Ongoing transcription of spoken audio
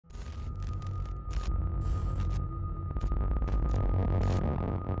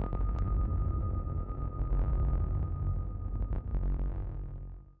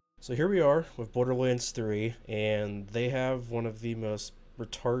So here we are with Borderlands 3, and they have one of the most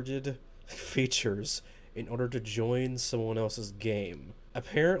retarded features in order to join someone else's game.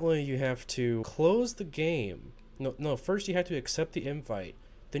 Apparently you have to close the game. No, first you have to accept the invite,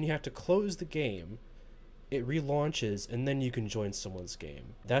 then you have to close the game, it relaunches, and then you can join someone's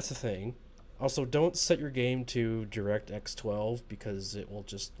game. That's the thing. Also, don't set your game to DirectX 12 because it will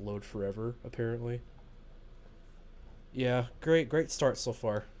just load forever, apparently. Yeah, great start so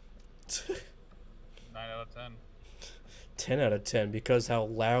far. 9 out of 10. 10 out of 10 because how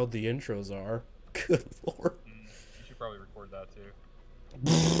loud the intros are. Good lord. You should probably record that too.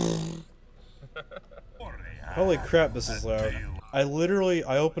 Holy crap, this is loud. I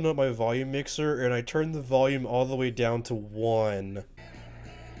opened up my volume mixer and I turned the volume all the way down to 1.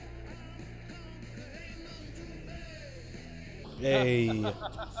 Hey.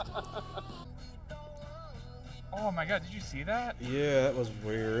 Oh my god, did you see that? Yeah, that was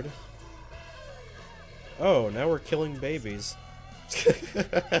weird. Oh, now we're killing babies.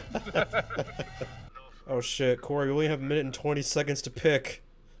 Oh shit, Corey, we only have a minute and 20 seconds to pick.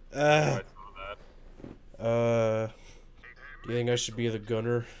 Do you think I should be the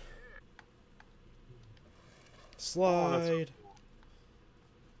gunner? Slide.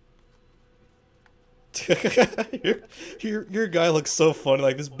 Your guy looks so funny,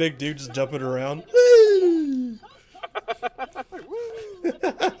 like this big dude just jumping around. I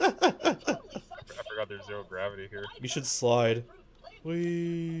forgot there's zero gravity here. You should slide.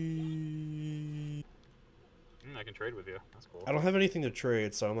 Whee. I can trade with you. That's cool. I don't have anything to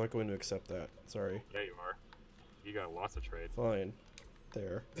trade, so I'm not going to accept that. Sorry. Yeah, you are. You got lots of trade. Fine.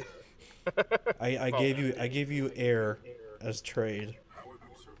 There. I gave you air as trade.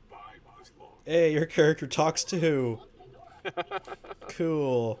 Hey, your character talks too.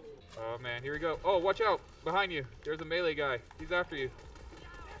 Cool. Oh man, here we go. Oh, watch out! Behind you. There's a melee guy. He's after you.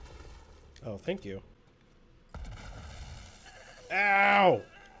 Oh, thank you. Ow!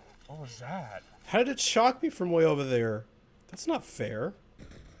 What was that? How did it shock me from way over there? That's not fair.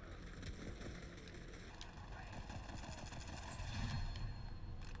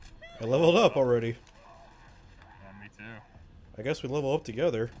 I leveled up already. Yeah, me too. I guess we level up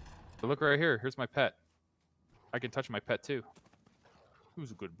together. But look right here. Here's my pet. I can touch my pet too.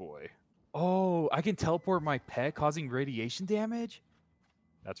 Who's a good boy? Oh, I can teleport my pet, causing radiation damage?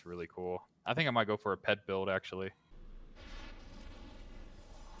 That's really cool. I think I might go for a pet build, actually.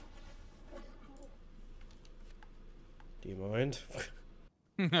 Do you mind?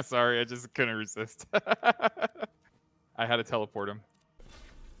 Sorry, I just couldn't resist. I had to teleport him.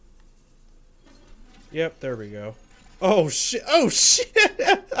 Yep, there we go. Oh shit! Oh shit!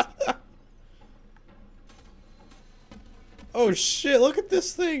 Oh shit! Look at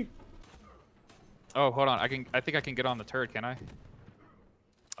this thing. Oh, hold on. I think I can get on the turret, can I?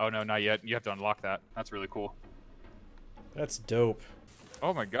 Oh no, not yet. You have to unlock that. That's really cool. That's dope.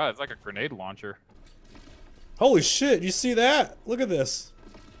 Oh my god, it's like a grenade launcher. Holy shit! You see that? Look at this.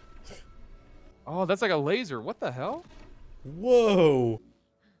 Oh, that's like a laser. What the hell? Whoa!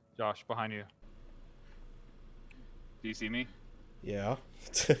 Josh, behind you. Do you see me? Yeah.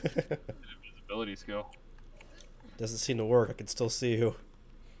 Invisibility skill. Doesn't seem to work. I can still see you.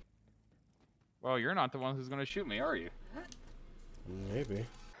 Well, you're not the one who's gonna shoot me, are you? Maybe.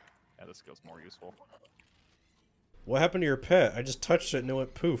 Yeah, this skill's more useful. What happened to your pet? I just touched it and it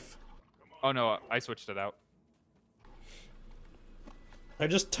went poof. Oh no, I switched it out. I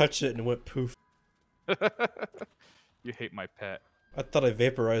just touched it and it went poof. You hate my pet. I thought I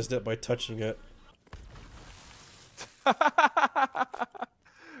vaporized it by touching it.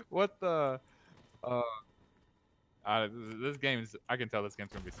 What the? This game is. I can tell this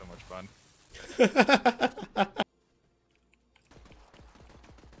game's gonna be so much fun.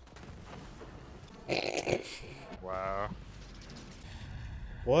 Wow.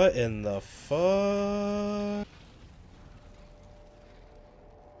 What in the fuck?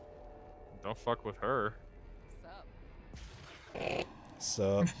 Don't fuck with her.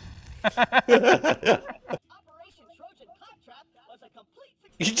 Sup?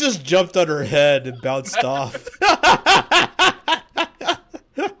 You just jumped on her head and bounced off.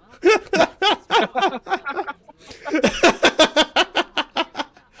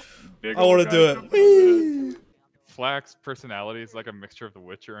 I want to do it. Whee! Flack's personality is like a mixture of The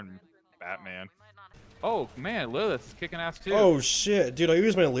Witcher and Batman. Oh man, Lilith is kicking ass too. Oh shit, dude! I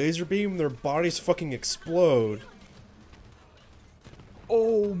use my laser beam, their bodies fucking explode.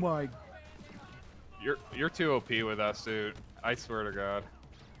 Oh my! You're too OP with that suit. I swear to God.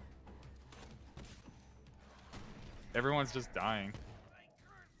 Everyone's just dying.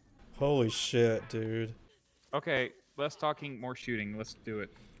 Holy shit, dude. Okay, less talking, more shooting. Let's do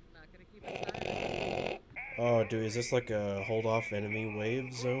it. Oh, dude, is this like a hold off enemy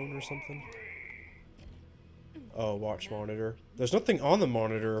wave zone or something? Oh, watch monitor. There's nothing on the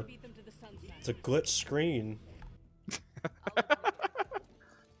monitor. It's a glitch screen.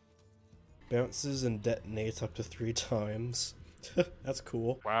 Bounces and detonates up to 3 times. That's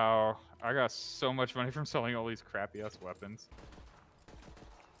cool. Wow, I got so much money from selling all these crappy ass weapons.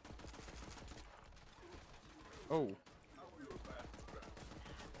 Oh.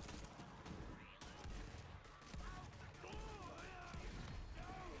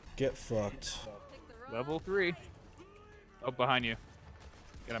 Get fucked. Level 3. Oh, behind you.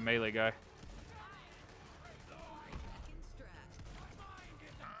 Got a melee guy.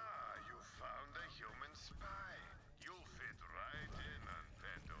 You found a human spy. You'll fit right in on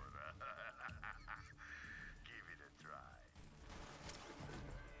Pandora. Give it a try.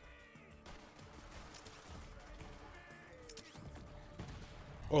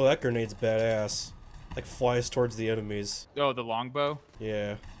 Oh, that grenade's badass. Like flies towards the enemies. Oh, the longbow?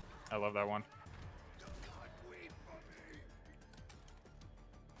 Yeah. I love that one.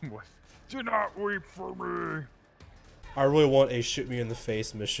 What? Do not weep for me. I really want a shoot me in the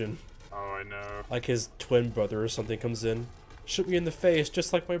face mission. Oh, I know. Like his twin brother or something comes in. Shoot me in the face,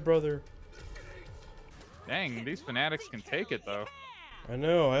 just like my brother. Dang, these fanatics can take it though. I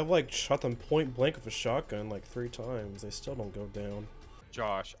know, I like shot them point blank with a shotgun like 3 times. They still don't go down.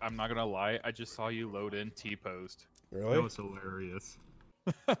 Josh, I'm not gonna lie, I just saw you load in T-posed. Really? That was hilarious.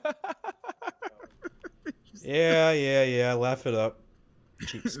 Yeah, laugh it up.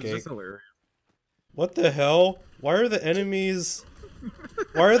 Cheapskate. Hilarious. What the hell? Why are the enemies...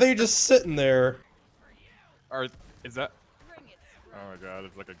 Why are they just sitting there? Is that... Oh my god,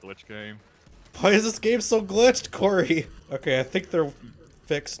 it's like a glitch game. Why is this game so glitched, Corey? Okay, I think they're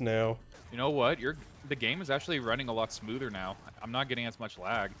fixed now. You know what? The game is actually running a lot smoother now. I'm not getting as much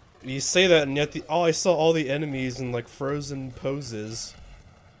lag. You say that, and yet I saw all the enemies in like frozen poses.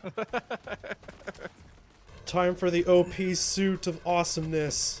 Time for the OP suit of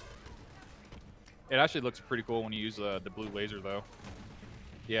awesomeness. It actually looks pretty cool when you use the blue laser, though.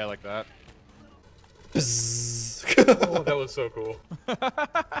 Yeah, like that. Oh, that was so cool.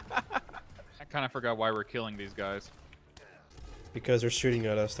 I kind of forgot why we're killing these guys. Because they're shooting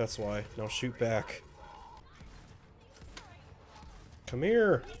at us, that's why. Now shoot back. Come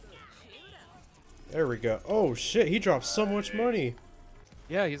here. There we go. Oh shit, he dropped so much money.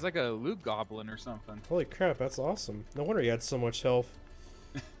 Yeah, he's like a loot goblin or something. Holy crap, that's awesome. No wonder he had so much health.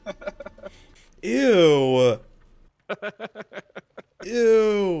 Ew.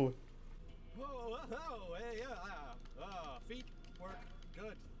 Ew. Whoa, hey, feet work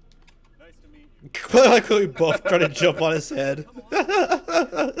good. Nice to meet you. I like how he buff trying to jump on his head. So funny.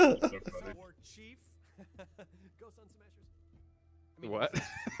 War chief. Go Sun Smashers. What?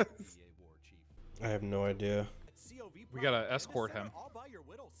 I have no idea. We gotta escort him. All by your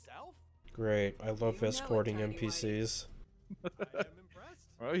little self? Great, I love escorting NPCs. I am impressed.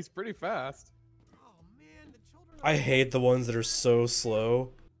 Well, he's pretty fast. Oh man, the children I hate the ones that are so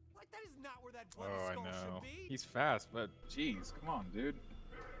slow. like that is not where that Oh, bloody I skull know. should be. He's fast, but jeez, come on, dude.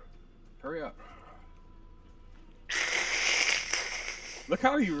 Hurry up. Look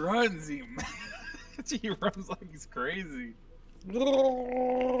how he runs, he runs like he's crazy.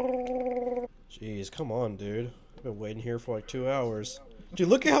 Jeez, come on, dude. I've been waiting here for like 2 hours. Dude,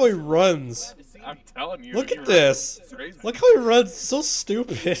 look at how he runs. I'm telling you. Look he at runs this. crazy. Look how he runs. So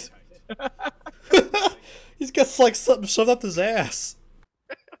stupid. He's got like something shoved up his ass.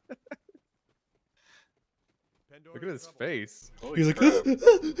 Look at his face. Holy He's like, crap.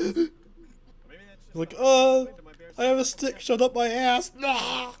 he's like, I have a stick shoved up my ass.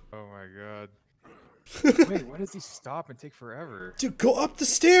 Nah. Oh my god. Wait, why does he stop and take forever? Dude, go up the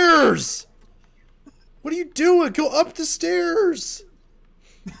stairs. What are you doing? Go up the stairs.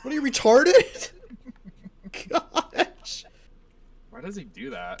 What are you, retarded? Gosh. Why does he do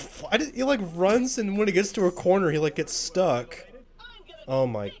that? Why did he like runs and when he gets to a corner he like gets stuck? Oh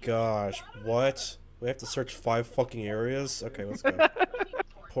my gosh. What? We have to search 5 fucking areas? Okay, let's go.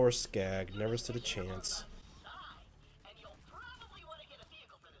 Poor Skag. Never stood a chance.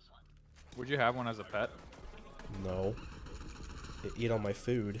 Would you have one as a pet? No. They eat all my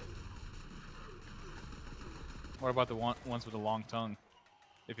food. What about the ones with a long tongue?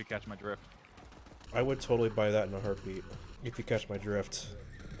 If you catch my drift. I would totally buy that in a heartbeat. If you catch my drift.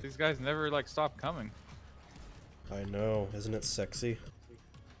 These guys never like stop coming. I know. Isn't it sexy?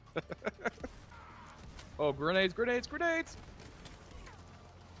 Oh, grenades, grenades, grenades!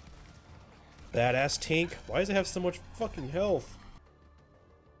 Badass tank. Why does it have so much fucking health?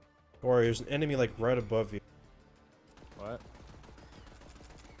 Or there's an enemy like right above you. What?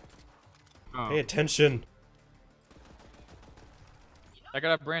 Pay attention. I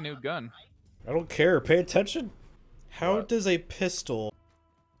got a brand new gun. I don't care. Pay attention. How What? does a pistol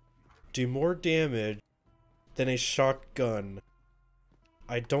do more damage than a shotgun?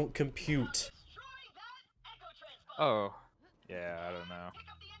 I don't compute. Oh. Yeah, I don't know.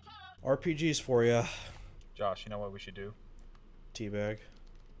 RPGs for ya. Josh, you know what we should do? Teabag.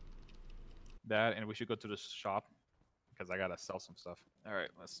 That, and we should go to the shop because I gotta sell some stuff. All right,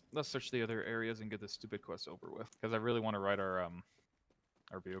 let's search the other areas and get this stupid quest over with because I really want to ride our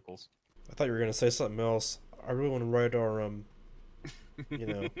vehicles. I thought you were gonna say something else. I really want to ride our you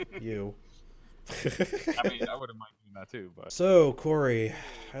know, you. I mean, I wouldn't mind doing that too, but So Corey,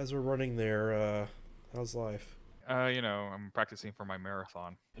 as we're running there, how's life? you know, I'm practicing for my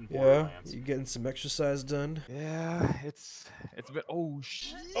marathon in Yeah, Borderlands. you getting some exercise done? Yeah, it's a bit. Oh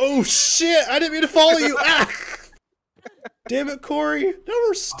shit! Oh shit! I didn't mean to follow you. Ah! Damn it, Corey! Now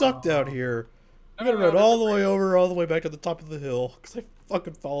we're stuck down here. I gotta run all the way over, all the way back to the top of the hill because I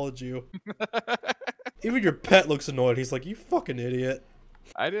fucking followed you. Even your pet looks annoyed. He's like, "You fucking idiot."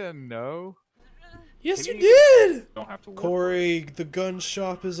 I didn't know. Yes, Can you did. Don't have to work. Corey, the gun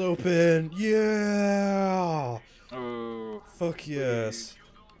shop is open. Yeah. Oh, Fuck yes.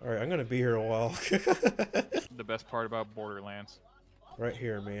 Alright, I'm gonna be here a while. the best part about Borderlands. Right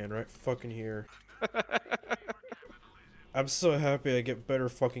here, man. Right fucking here. I'm so happy I get better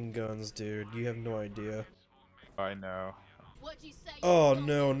fucking guns, dude. You have no idea. I know. Oh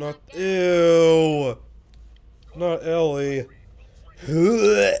no, not... Ew! Not Ellie.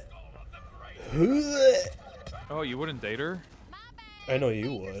 Oh, you wouldn't date her? I know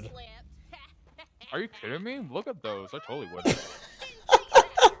you would. Are you kidding me? Look at those. I totally would.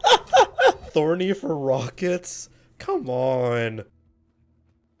 Thorny for rockets? Come on.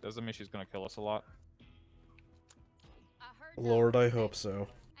 Doesn't mean she's gonna kill us a lot. Lord, I hope so.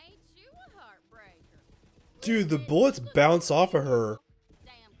 Dude, the bullets bounce off of her.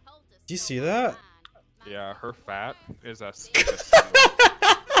 Do you see that? Yeah, her fat is a.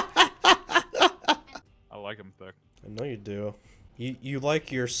 I like him thick. I know you do. You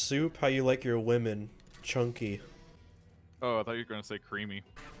like your soup how you like your women. Chunky. Oh, I thought you were gonna say creamy.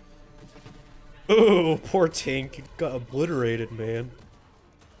 Ooh, poor Tank got obliterated, man.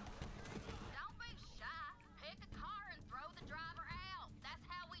 Don't be shy. Pick a car and throw the driver out. That's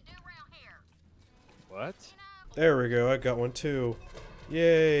how we do around here. What? There we go, I got one too.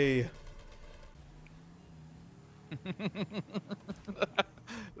 Yay.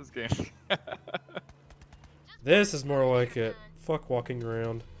 This game. This is more like it. Fuck walking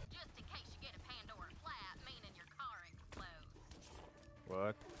around. Just in case you get a Pandora flat, meaning your car explodes.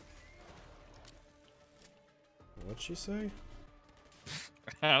 What? What'd she say?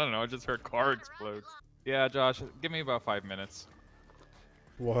 I don't know. I just heard car explodes. Yeah, Josh, give me about 5 minutes.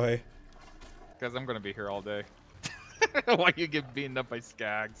 Why? Because I'm going to be here all day. Why you get beaten up by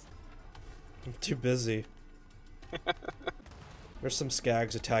skags? I'm too busy. There's some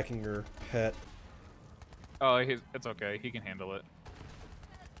skags attacking your pet. Oh, it's okay. He can handle it.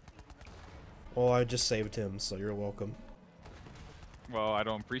 Well, I just saved him, so you're welcome. Well, I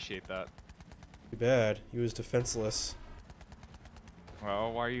don't appreciate that. Too bad. He was defenseless.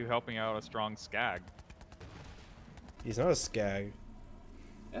 Well, why are you helping out a strong skag? He's not a skag.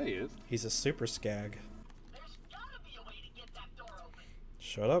 Yeah, he is. He's a super skag.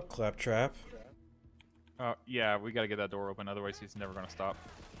 Shut up, Claptrap. Yeah, we gotta get that door open, otherwise he's never gonna stop.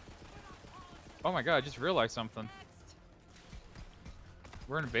 Oh my god, I just realized something.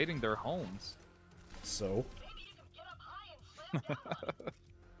 We're invading their homes. So?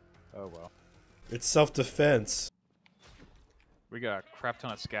 Oh well. It's self-defense. We got a crap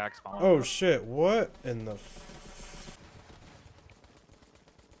ton of skags following Oh us. shit, what in the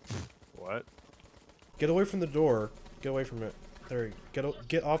What? Get away from the door. Get away from it. There you go.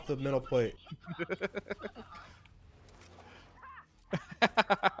 Get off the metal plate.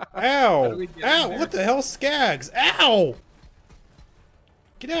 Ow! we get in Ow! there? What the hell, skags? Ow!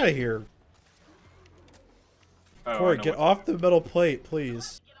 Get out of here. Oh, Corey, I know get what- off the metal plate,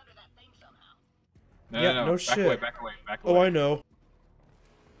 please. No, yeah, no, no back shit. Away, back away, back away. Oh, I know.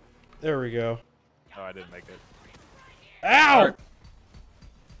 There we go. Oh, I didn't make it. Ow! Neener,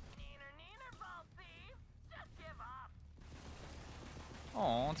 neener, ball thief. Just give up.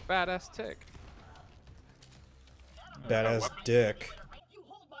 Oh, it's badass tick. Badass dick. You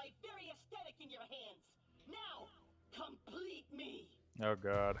hold my very aesthetic in your hands. Now, complete me. Oh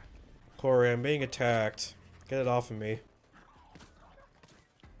god. Corey, I'm being attacked. Get it off of me.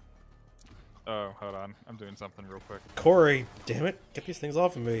 Oh, hold on. I'm doing something real quick. Corey, damn it. Get these things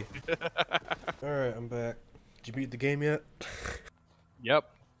off of me. Alright, I'm back. Did you beat the game yet? Yep.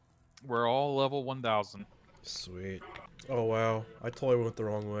 We're all level 1000. Sweet. Oh wow, I totally went the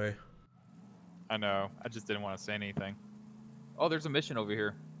wrong way. I know. I just didn't want to say anything. Oh, there's a mission over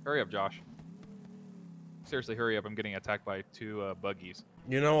here. Hurry up, Josh. Seriously, hurry up. I'm getting attacked by 2 buggies.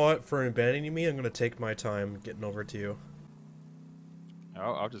 You know what? For abandoning me, I'm gonna take my time getting over to you.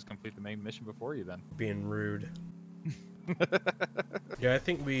 Oh, I'll just complete the main mission before you then. Being rude. Yeah, I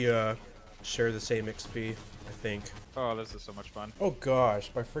think we share the same XP. I think. Oh, this is so much fun. Oh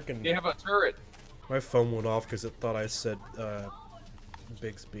gosh, my freaking They have a turret. my phone went off because it thought I said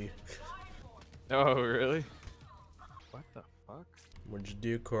Bixby. Oh, really? What the fuck? What'd you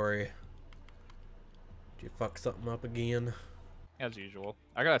do, Corey? Did you fuck something up again? As usual.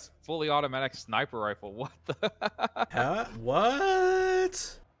 I got a fully automatic sniper rifle. What the? Huh?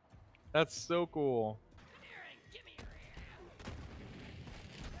 What? That's so cool.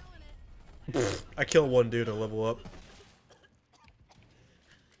 I killed one dude to level up.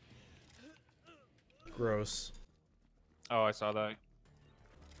 Gross. Oh, I saw that.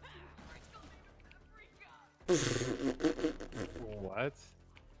 What?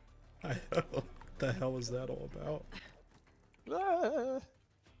 What the hell was that all about? Ah.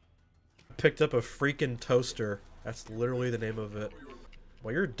 Picked up a freaking toaster. That's literally the name of it.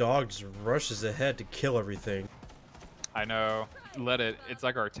 Well, your dog just rushes ahead to kill everything. I know. Let it. It's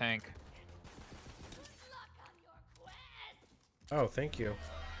like our tank. Oh, thank you.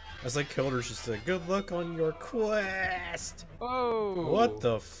 As I killed her, she said, "Good luck on your quest." Oh. What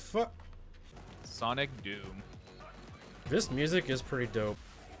the fuck? Sonic Doom. This music is pretty dope.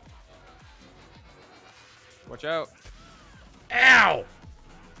 Watch out. Ow!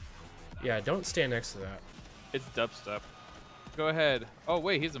 Yeah, don't stand next to that. It's dubstep. Go ahead. Oh,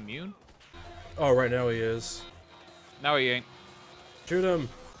 wait, he's immune? Oh, right now he is. No, he ain't. Shoot him.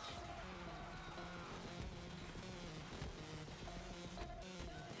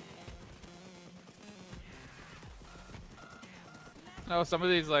 No, some of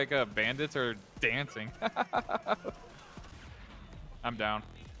these, like, bandits are dancing. I'm down.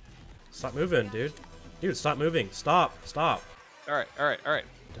 Stop moving, dude. Dude, stop moving. Stop. Stop. Alright, alright, alright.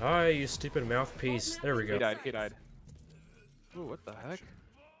 Die, you stupid mouthpiece. There we He go. died, he died. Ooh, what the heck?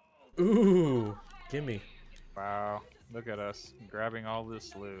 Ooh. Gimme. Wow. Look at us, grabbing all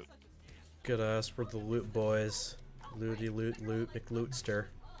this loot. Good us. We're the loot boys. Looty loot loot McLootster.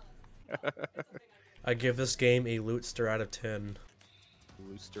 I give this game a lootster out of 10.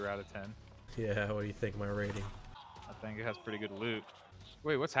 Looster out of 10. Yeah, what do you think my rating? I think it has pretty good loot.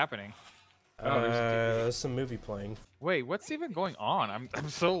 Wait, what's happening? Oh, there's a There's some movie playing. Wait, what's even going on? I'm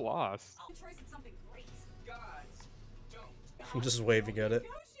so lost. I'll try something great. Guys, don't. I'm just waving at it.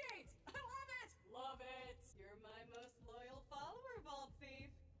 Negotiate! I love it! Love it! You're my most loyal follower, Vault Thief.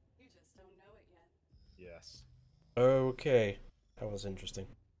 You just don't know it yet. Yes. Okay. That was interesting.